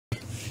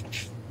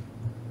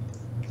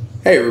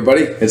Hey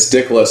everybody, it's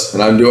Dickless,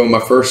 and I'm doing my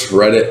first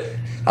Reddit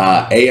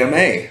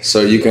AMA, so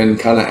you can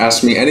kind of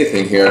ask me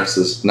anything here. This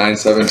is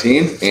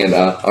 9:17, and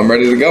I'm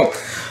ready to go.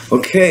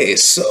 Okay,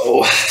 so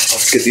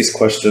let's get these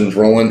questions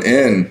rolling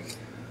in.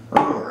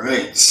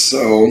 Alright,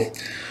 so,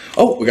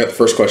 we got the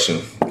first question.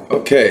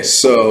 Okay,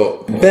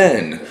 so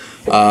Ben,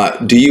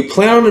 do you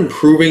plan on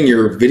improving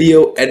your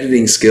video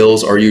editing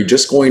skills, or are you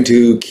just going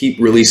to keep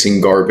releasing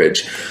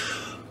garbage?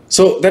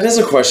 So that is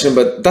a question,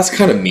 but that's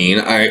kind of mean.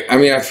 I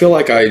mean, I feel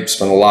like I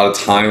spent a lot of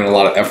time and a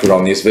lot of effort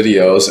on these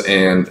videos,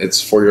 and it's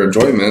for your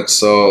enjoyment,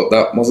 so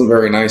that wasn't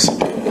very nice.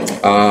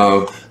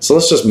 So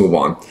let's just move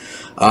on.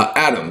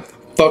 Adam,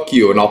 fuck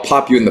you, and I'll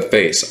pop you in the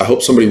face. I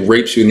hope somebody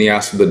rapes you in the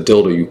ass with a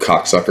dildo, you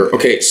cocksucker.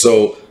 Okay,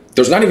 so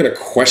there's not even a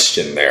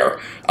question there,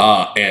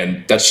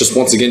 and that's just,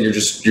 once again, you're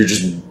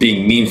just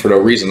being mean for no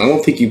reason. I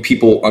don't think you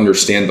people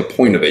understand the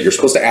point of it. You're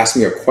supposed to ask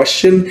me a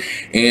question,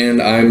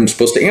 and I'm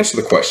supposed to answer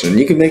the question.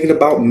 You can make it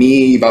about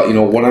me, about, you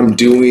know, what I'm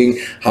doing,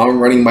 how I'm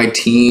running my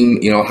team,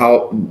 you know,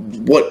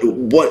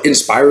 what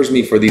inspires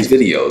me for these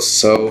videos.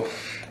 So,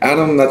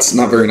 Adam, that's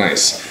not very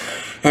nice.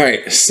 All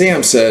right,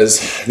 Sam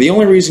says, the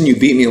only reason you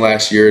beat me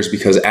last year is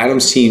because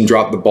Adam's team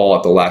dropped the ball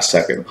at the last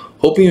second.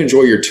 Hope you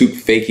enjoy your two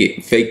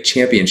fake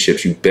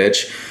championships, you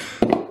bitch.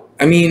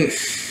 I mean,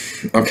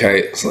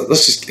 okay, so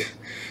let's just,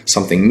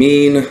 something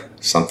mean,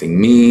 something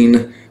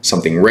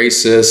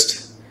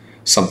racist,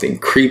 something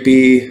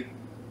creepy,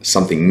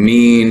 something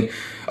mean.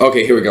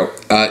 Okay, here we go.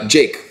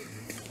 Jake.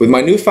 With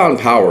my newfound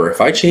power,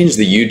 if I change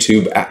the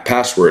YouTube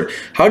password,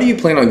 how do you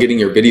plan on getting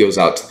your videos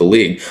out to the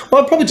league?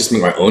 Well, I'd probably just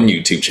make my own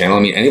YouTube channel. I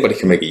mean, anybody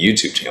can make a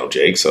YouTube channel,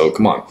 Jake, so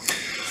come on.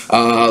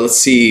 Let's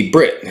see,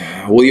 Britt,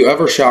 will you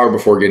ever shower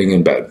before getting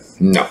in bed?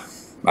 No,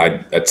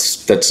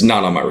 that's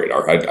not on my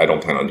radar. I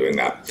don't plan on doing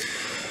that.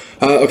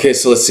 Okay,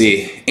 so let's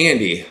see.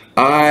 Andy,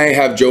 I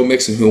have Joe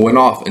Mixon who went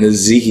off and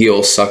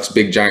Ezekiel sucks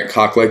big giant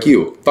cock like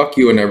you. Fuck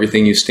you and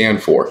everything you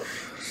stand for.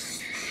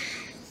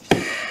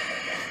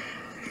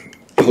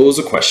 Pose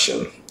a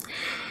question.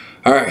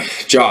 All right,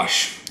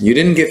 Josh, you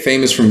didn't get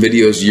famous from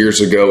videos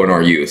years ago in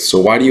our youth, so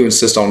why do you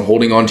insist on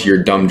holding on to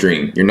your dumb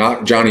dream? You're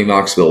not Johnny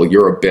Knoxville,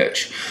 you're a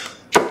bitch.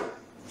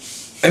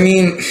 I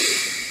mean,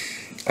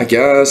 I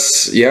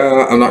guess,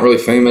 yeah, I'm not really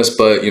famous,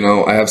 but, you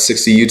know, I have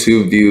 60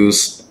 YouTube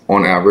views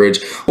on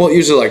average. Well,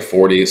 usually like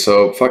 40,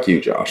 so fuck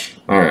you, Josh.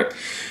 All right.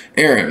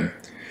 Aaron,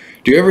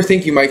 do you ever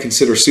think you might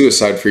consider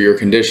suicide for your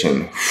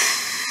condition?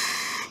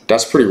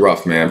 That's pretty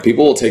rough, man.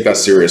 People will take that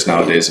serious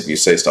nowadays if you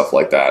say stuff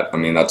like that. I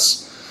mean,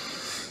 it's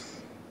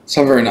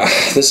not very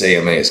nice. This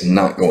AMA is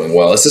not going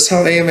well. Is this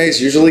how AMAs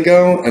usually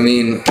go? I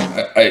mean,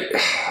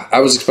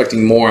 I was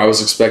expecting more. I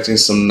was expecting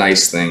some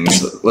nice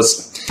things.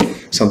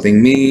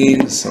 Something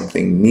mean,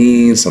 something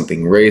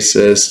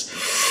racist.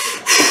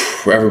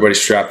 Everybody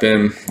strap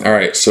in. All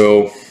right,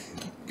 so,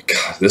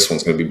 God, this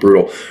one's going to be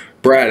brutal.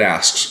 Brad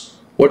asks,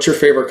 what's your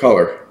favorite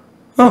color?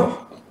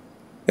 Oh,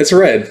 it's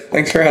red.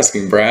 Thanks for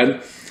asking,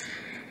 Brad.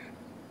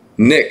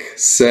 Nick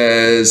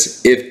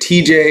says, if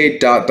TJ ...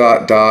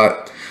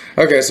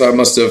 Okay, so I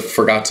must have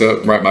forgot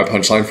to write my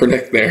punchline for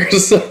Nick there.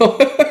 So, all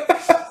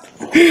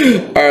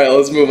right,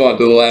 let's move on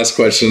to the last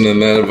question, and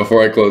then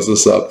before I close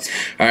this up.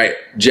 All right,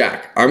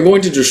 Jack, I'm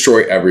going to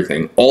destroy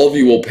everything. All of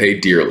you will pay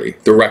dearly.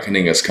 The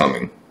reckoning is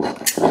coming.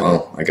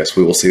 Well, I guess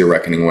we will see the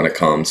reckoning when it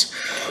comes.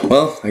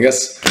 Well, I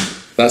guess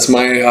that's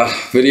my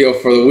video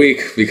for the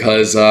week,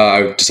 because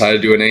I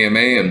decided to do an AMA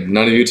and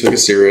none of you took it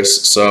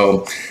serious.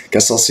 So,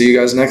 guess I'll see you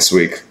guys next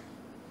week.